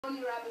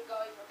Bunny rabbit,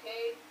 guys,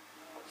 okay?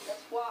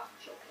 Let's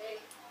watch,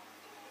 okay?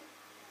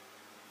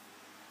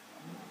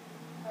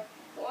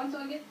 Once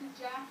I get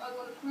to Jack, I'm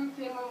gonna prove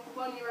to him I'm a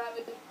bunny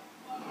rabbit.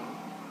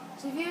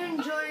 So if you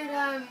enjoyed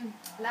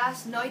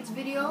last night's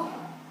video,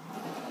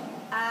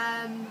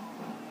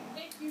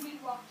 If you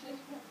did watch it.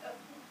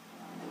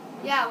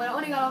 yeah, well I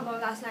only got up on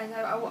last night,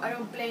 I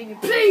don't blame you.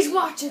 Please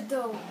watch it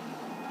though!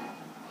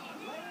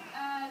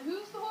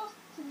 Who's the host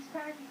to this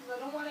party? Because I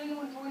don't want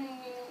anyone joining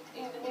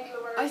in the middle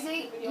of our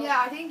video.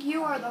 I think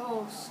you are the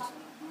host.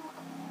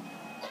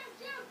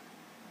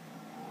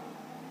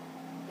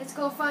 Let's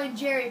go find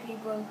Jerry,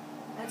 people.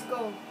 Let's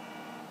go.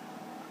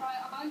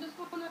 I'm just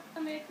gonna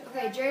make the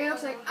Okay, Jerry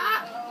looks like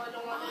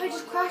I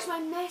just crashed my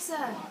Mesa.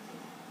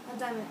 God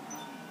damn it.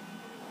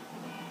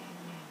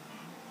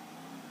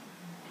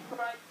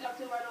 Right, that's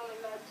it, my only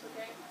lads,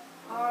 okay?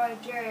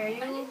 Alright, Jerry, are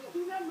you? And if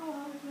you do not know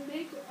how to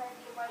make a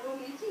party of my own,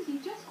 it's easy.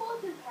 Just go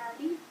to the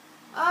party.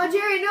 Oh,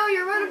 Jerry, no,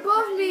 you're right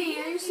above me.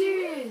 Are you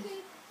serious?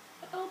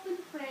 Open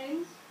to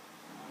friends,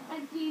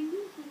 and then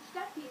you switch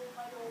that game of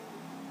my own.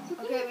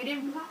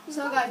 Okay,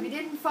 so guys, we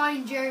didn't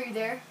find Jerry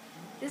there.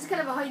 This is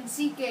kind of a hide and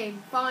seek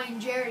game. Find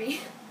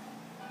Jerry.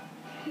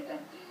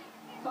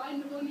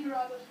 Find the bunny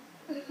rabbit.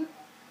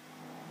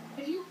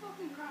 If you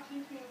fucking crash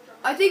into me,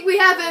 I think we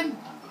have him.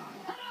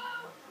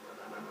 Hello!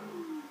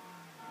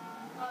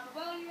 I'm a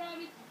bunny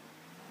rabbit.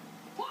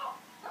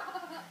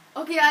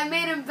 Whoa! Okay, I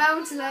made him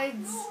bounce,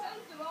 lads. No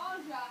health at all,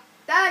 Jack.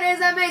 That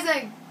is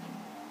amazing.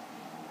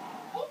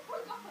 Oh my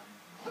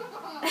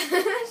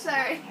god!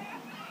 Sorry.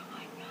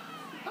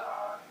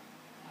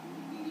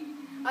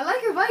 I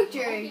like your bike,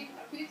 Jerry. Okay,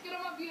 please get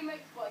on my BMX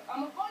bike.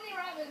 I'm a bunny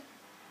rabbit.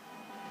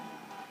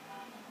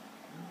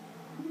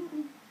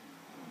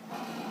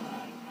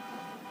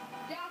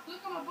 Jack,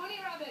 look, I'm a bunny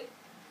rabbit.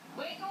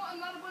 Wait, no, I'm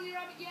not a bunny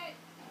rabbit yet.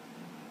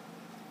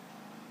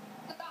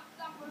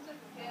 Stop for a second,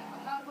 okay?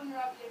 I'm not a bunny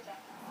rabbit yet,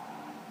 Jack.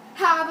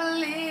 I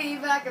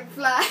believe I can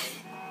fly.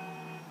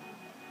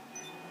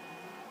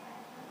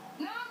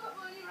 Now I'm a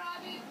bunny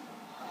rabbit.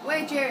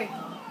 Wait, Jerry.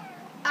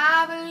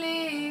 I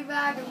believe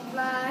I can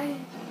fly.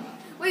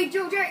 Wait,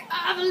 Jerry.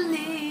 I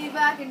believe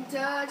I can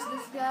touch the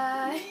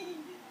sky.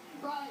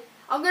 Right.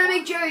 I'm gonna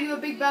make Jerry do a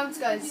big bounce,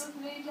 guys.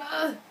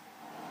 I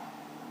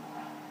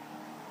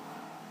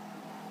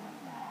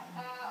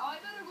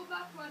better go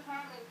back to my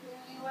apartment.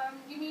 Can you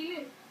give me a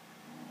lift?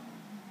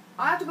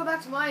 I have to go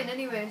back to mine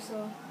anyway,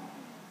 so.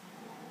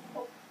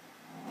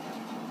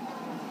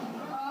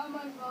 Oh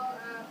my god.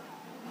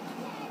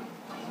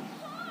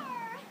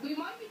 We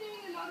might be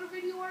doing another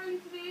video early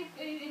today.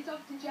 It's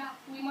up to Jack.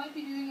 We might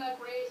be doing like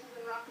races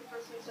and rockets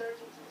versus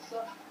insurgents and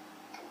stuff.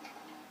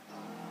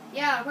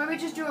 Yeah, probably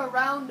just do a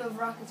round of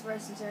rockets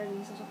versus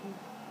insurgents or something.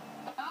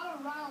 Not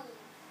a round,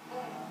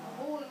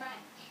 a whole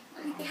match.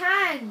 We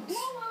can't.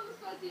 Whoa, I was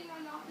cycling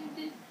on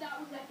nothing. That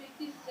was epic.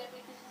 This is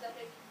epic. This is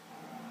epic.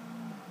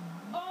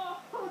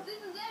 Oh,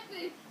 this is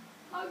epic.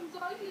 I'm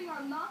cycling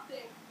on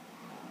nothing.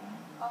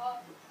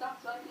 Stop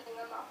cycling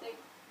on nothing.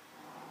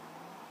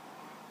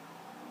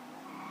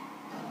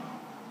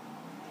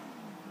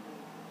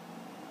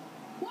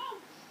 Whoa!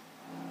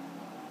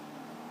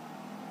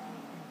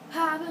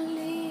 I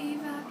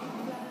believe I can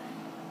fly.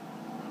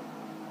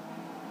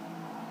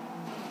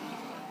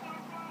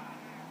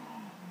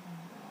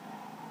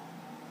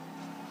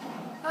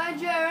 Hi,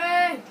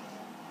 Jerry.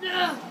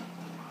 No.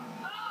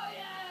 Oh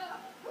yeah!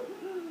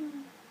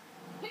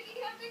 Piggy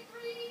had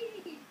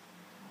victory!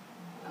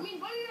 I mean,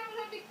 Bunny Rabbit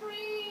had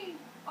victory!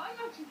 I'm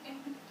actually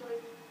epic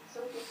driving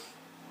something.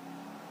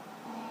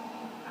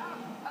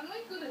 I'm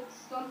not good at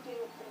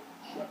stunting and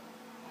shit.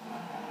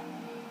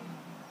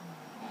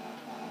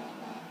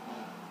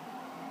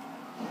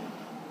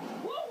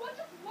 Whoa, what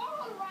the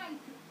wall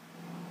rank?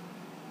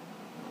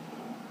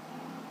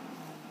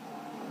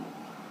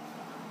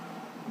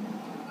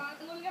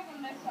 I'm gonna get my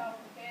mess out,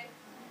 okay?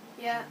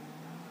 Yeah.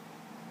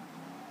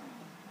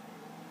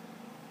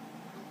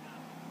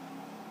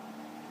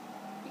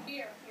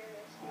 Here.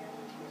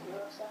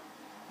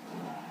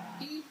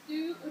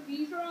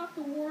 These are off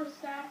the war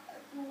stock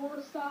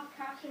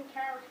cash and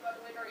carry, by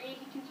the way. They're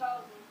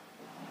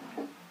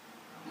 82,000.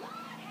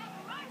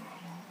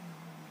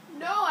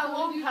 No, I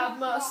won't have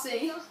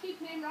mercy. Just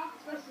keep naming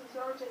rockets versus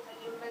insurgents and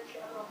you'll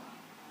eventually have them.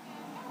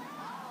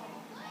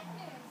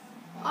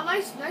 Oh,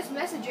 nice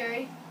message,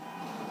 Jerry.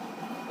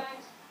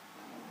 Thanks.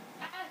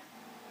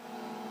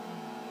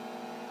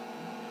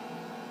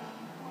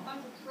 I'm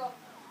a truck.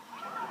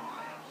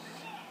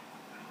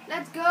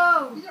 Let's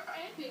go. These are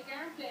epic,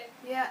 aren't they?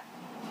 Yeah.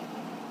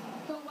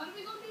 So what are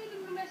we going to do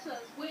in the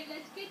mesas? Wait,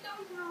 let's get down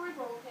to the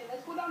river, okay?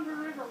 Let's go down to the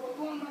river. We'll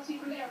go on my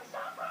secret lair.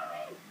 Stop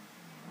running!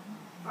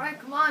 Alright,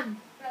 come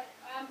on. Right,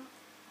 I'm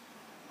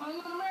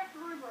going to mark the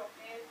river,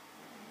 okay?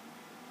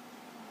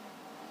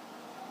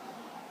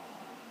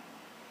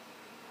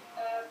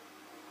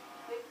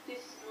 This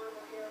is the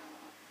river here.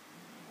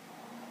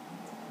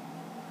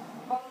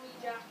 Follow me,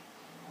 Jack.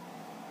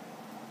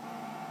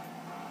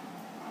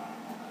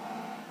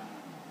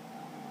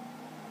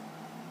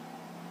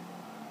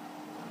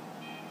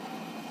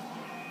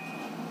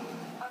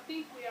 I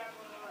think we are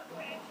going the right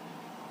way.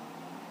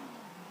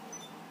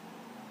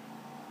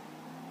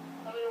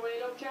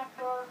 up, Jack,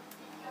 or...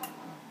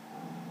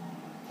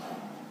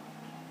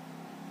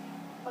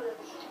 Whatever.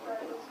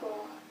 Right, let's go.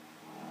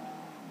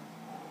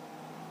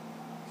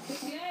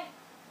 Yeah.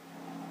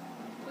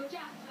 But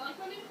Jack, do you like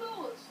my new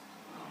clothes?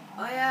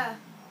 Oh yeah.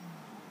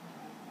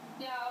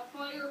 Yeah,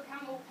 fire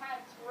camo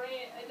pants,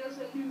 red, and there's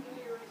a new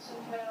lyrics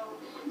in town.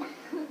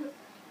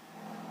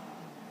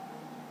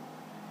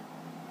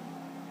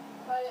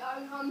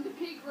 I'm the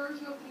pig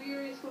version of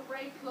Delirious with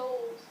red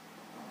clothes.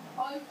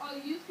 I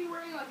used to be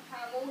wearing like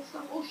camo and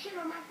stuff. Oh shit,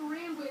 I'm at the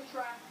railway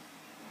track.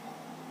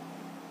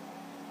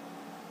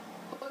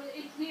 But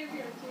it's near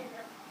here, it's near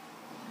here.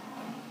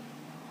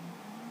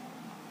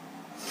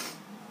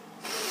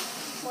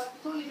 But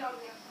it's only down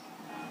here.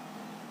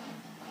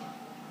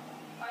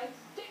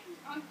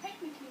 I'm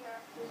technically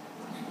after.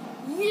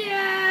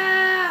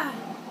 Yeah!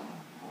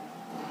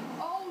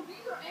 Oh,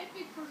 these are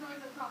epic for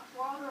driving across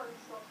water and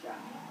stuff,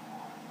 Jack.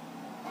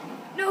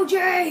 No,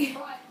 Jerry!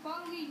 Right,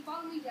 follow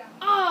me, Jack.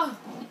 Oh!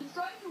 It's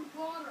driving with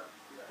water.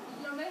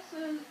 Your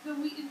Mesa, the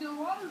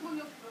water's going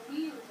up to the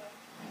wheels,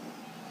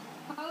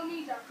 eh? Follow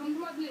me, Jack. Come to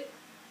my blip.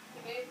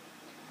 Okay?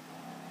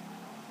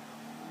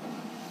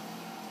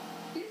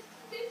 This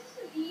is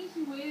an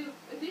easy way of...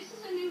 This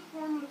is a new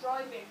form of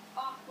driving.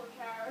 Aqua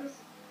cars.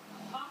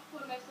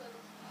 Aqua Mesas.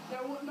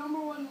 They're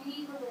 #1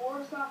 lead for the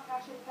Warsaw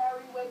Cash and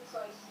Carry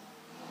website.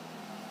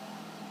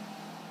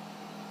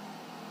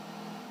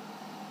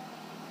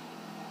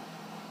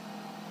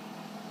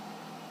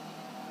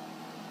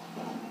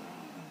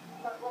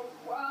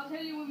 Well, I'll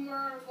tell you when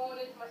we're going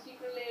into my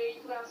secret lair,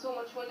 you can have so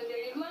much fun in there.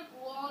 You can like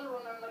water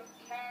on them, like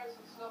cars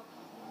and stuff.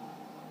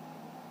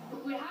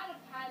 We had a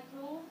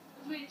panto.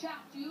 Wait,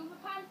 Jack, do you have a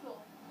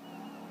panto?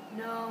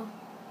 No.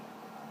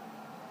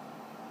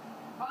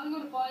 I'm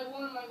gonna buy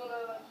one and I'm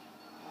gonna like...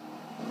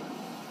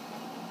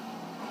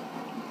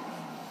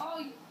 Oh,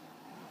 you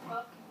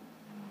fuck.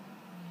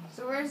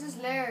 So where's this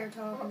lair you're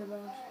talking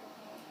about?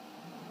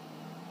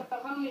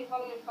 Follow me, keep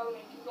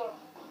going.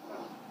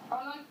 I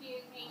like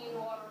being in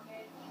water,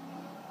 okay?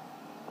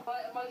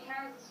 My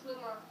car's a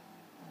swimmer.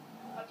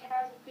 My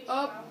car's a fish now.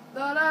 Up the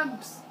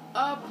ramps!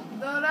 Up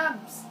the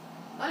ramps!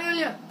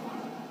 Hallelujah!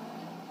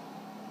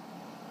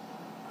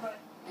 Right.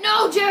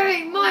 No,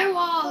 Jerry! My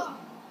wall!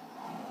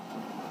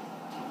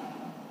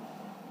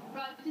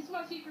 Right, this is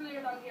my secret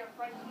lair down here,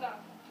 right now.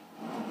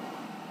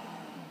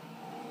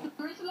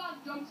 There is a lot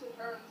of jumps and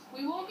turns.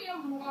 We won't be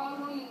able to wall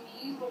run in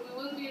these, but we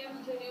will be able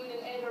to do it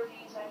in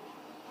energies and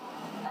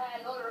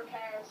other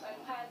cars and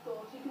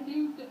pantos. You can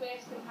do the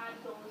best in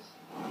pantos.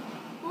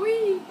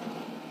 Wee!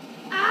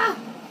 Ah!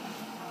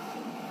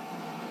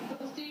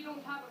 Because they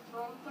don't have a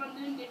front on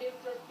them, they've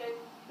just been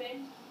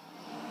bent.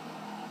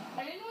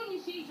 And anyone you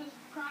see just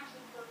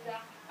crashes from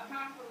that,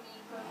 apart from me,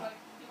 because like,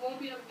 you won't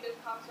be able to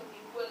get cops on me.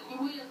 Well, you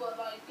will, but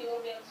like, they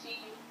won't be able to see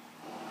you.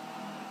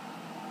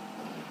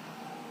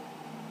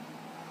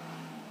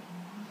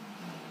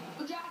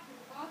 But Jack, have you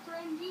bought your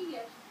MG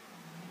yet?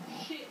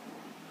 Shit.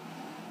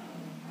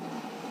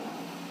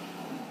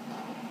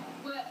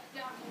 Well,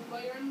 Jack, you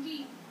buy your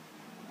MG?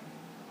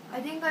 I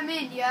think I'm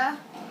in, yeah?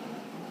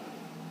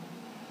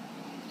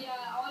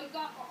 Yeah, I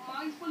got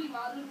mine's fully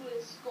modded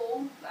with a scope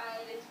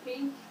and it's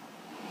pink.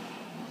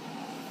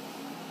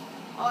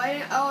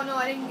 Oh no,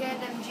 I didn't get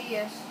an MG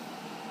yet.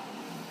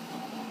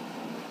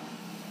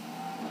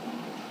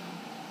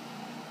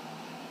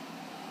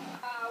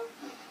 Ow.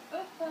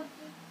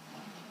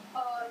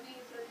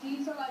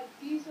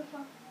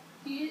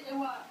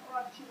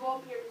 What you go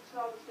up here, this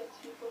always gets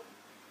people.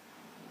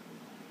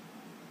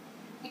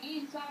 Me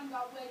and Sam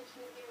got wedged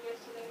in here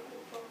yesterday.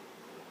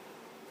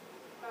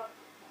 Oh.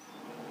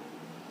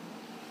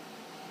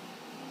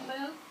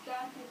 Well,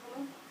 Jack, you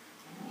coming?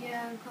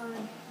 Yeah, I'm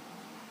coming.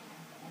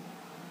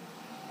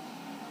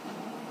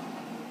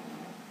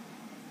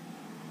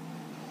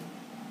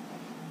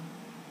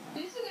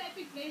 This is an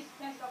epic place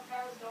to test out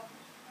cars though.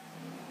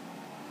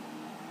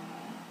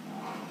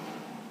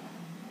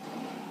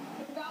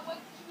 We got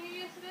wedged in here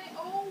yesterday.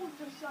 Oh,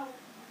 just so.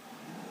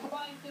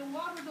 Right, the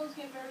water does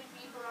get very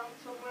deep around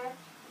somewhere.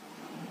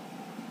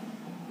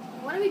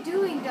 What are we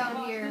doing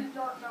down here?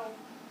 Dirt now.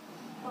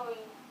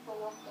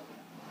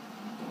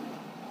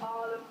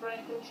 All the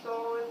breaking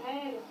store and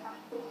head and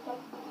tapping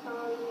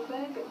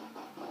begging.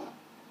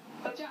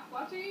 But Jack,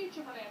 what's your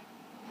YouTuber name?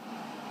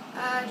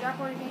 Jack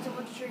Warren Pizza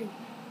 1 2 3.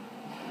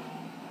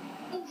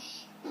 Oh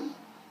shh!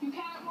 You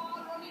can't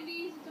water on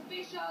these, it's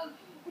official!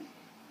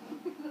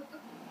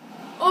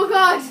 Oh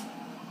god!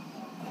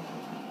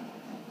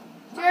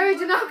 Jerry,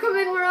 do not come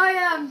in where I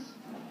am!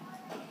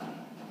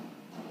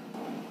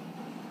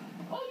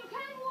 Oh, you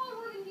can't water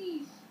on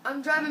these!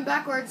 I'm driving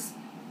backwards.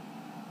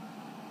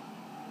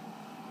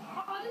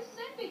 Oh, this is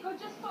epic! I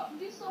just thought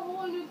this is a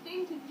whole new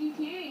thing to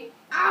GTA.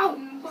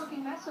 Ow!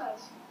 Fucking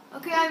Mesas.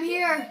 Okay, I'm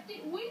here.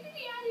 When did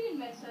he add in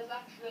Mesas,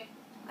 actually?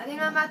 I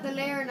think I'm at the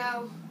lair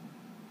now.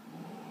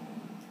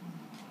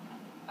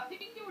 I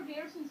think they were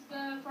there since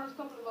the first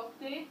couple of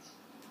updates.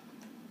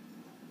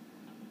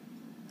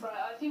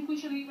 Right, I think we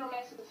should leave our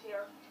messages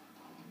here.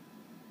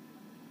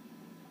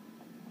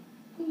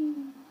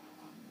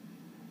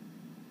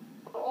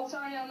 Oh,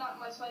 sorry, I'm not in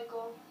my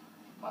cycle.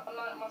 I'm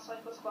not in my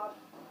cycle squad.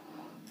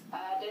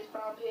 There's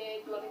brown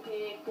pig, bloody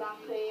pig, black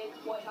pig,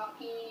 white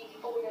hockey.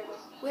 Oh, there it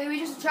is. Wait, we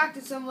just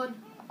attracted someone.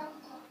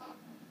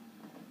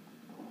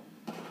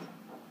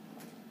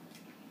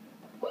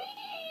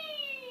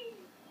 Whee!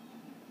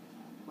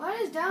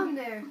 What is down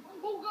there?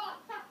 Oh god!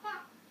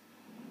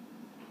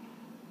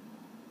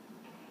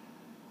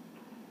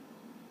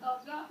 Oh,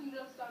 it's nothing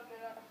just down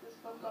here after this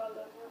fuck all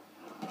down here.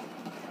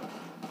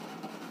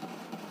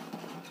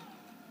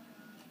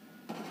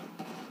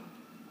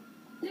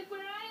 Look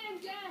where I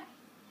am, Jack!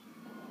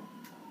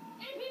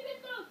 Hey,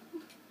 people!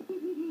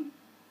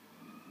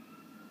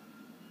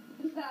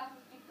 That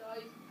was big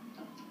guys.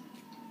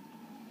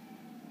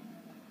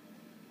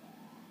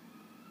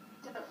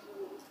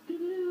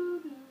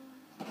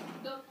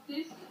 Look,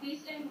 this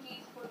MG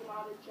is for the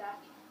modded Jack.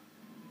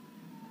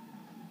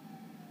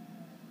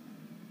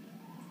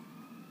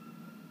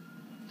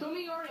 Show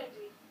me your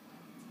MG.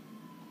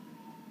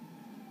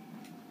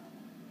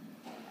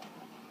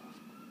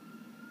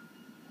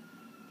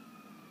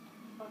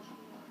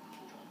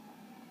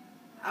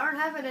 I don't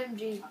have an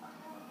MG.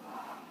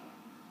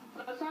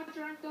 But it's not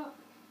dragged up.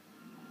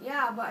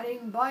 Yeah, but I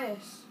didn't buy it.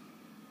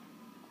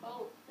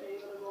 Oh, are you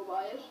gonna go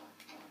buy it?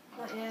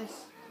 Not yet.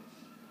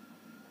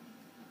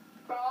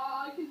 Bro,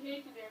 I can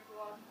take it there for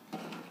one.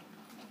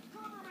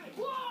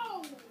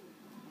 Whoa!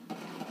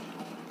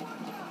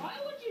 Why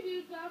would you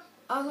do that?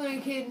 I was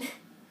only kidding.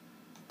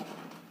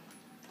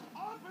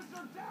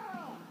 Officer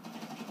down!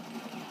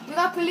 We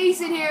got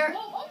police in here.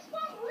 Whoa, I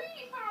spawned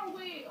really far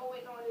away. Oh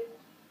wait, no I didn't.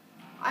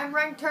 I'm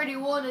ranked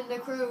 31 in the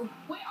crew.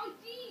 Wait, I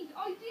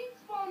did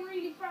spawn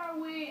really far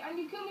away and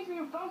you killed me for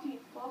your bounty, you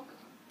fuck.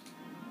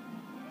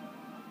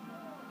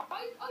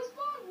 I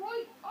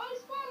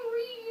spawned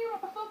really near a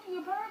fucking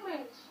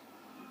apartment.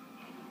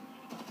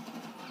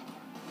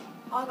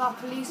 I got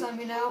police on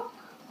me now.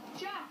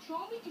 Jack,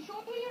 show me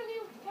your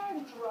new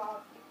carriage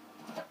rod.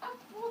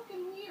 That's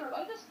fucking weird.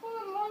 I just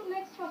spawned right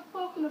next to a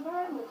fucking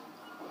apartment.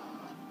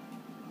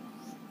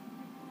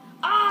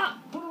 Ah!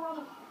 Put her on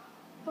a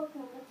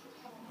fucking electric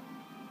car.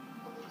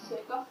 For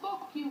sake. Oh,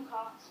 fuck you,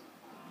 cops.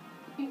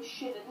 You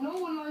shitted. No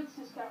one likes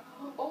this car.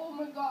 Oh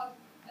my god.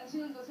 As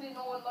soon as I say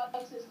no one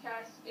likes this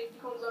car,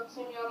 it comes up to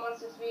me on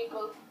Monster's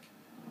vehicle.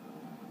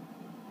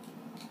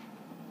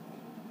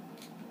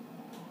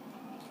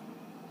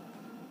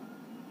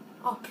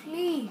 Oh,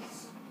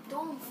 please.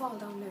 Don't fall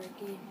down there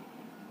again.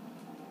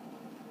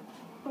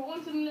 For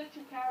once an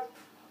electric car,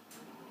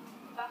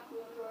 back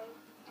wheel drive.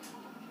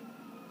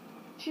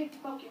 Shit,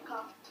 fuck you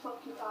cops,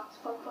 fuck you cops,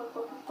 fuck you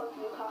cops, fuck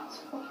you cops.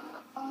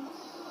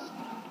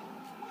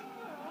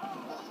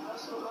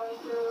 That's what I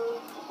do.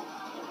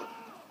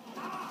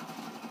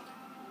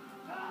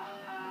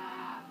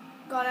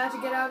 God, I have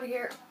to get out of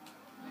here.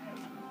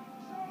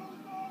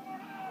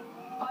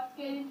 I've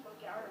get into a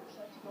garage,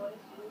 that's what I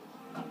do.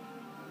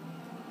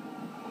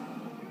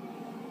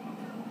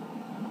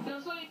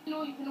 Just so you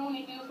know, you can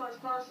only do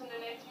first person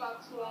in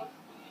Xbox One.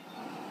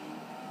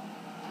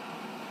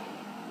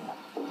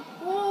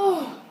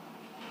 Oh!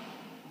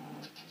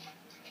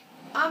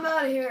 I'm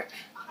out of here.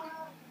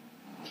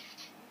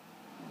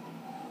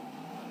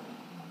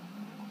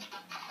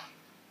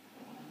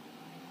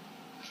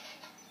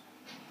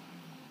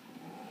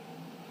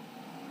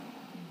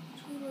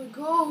 Where do I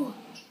go?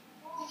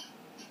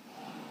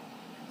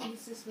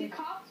 It's this The way.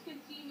 cops can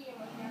see me in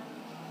my garage.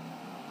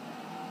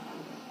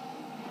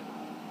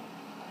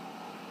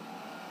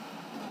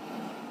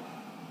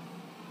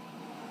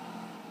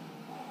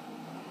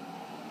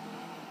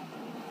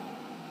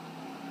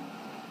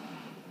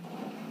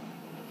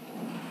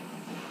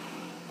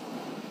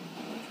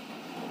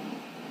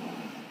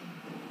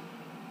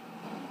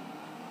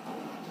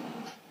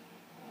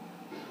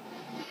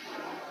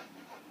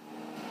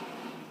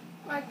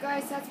 Right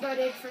guys, that's about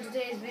it for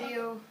today's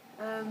video.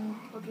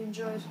 Hope you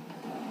enjoyed.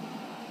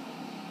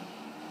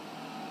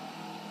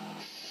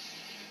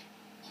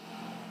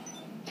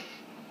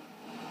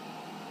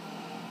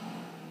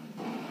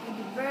 Thank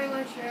you very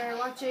much for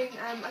watching.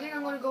 I think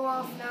I'm going to go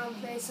off now and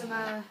play some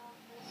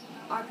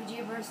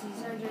RPG versus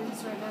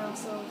Insurgents right now,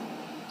 so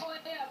Oh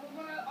yeah,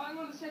 I'm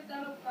gonna set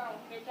that up now,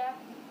 okay, Jack?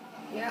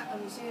 yeah,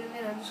 I'll see you in a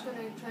minute. I'm just going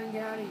to try and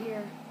get out of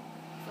here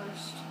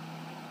first.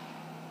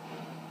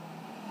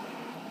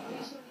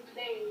 Recently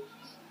played.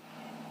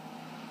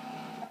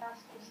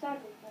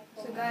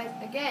 So guys,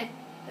 again,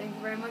 thank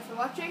you very much for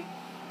watching,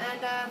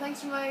 and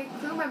thanks to my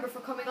crew member for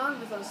coming on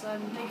with us,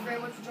 and thank you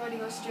very much for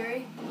joining us,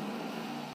 Jerry.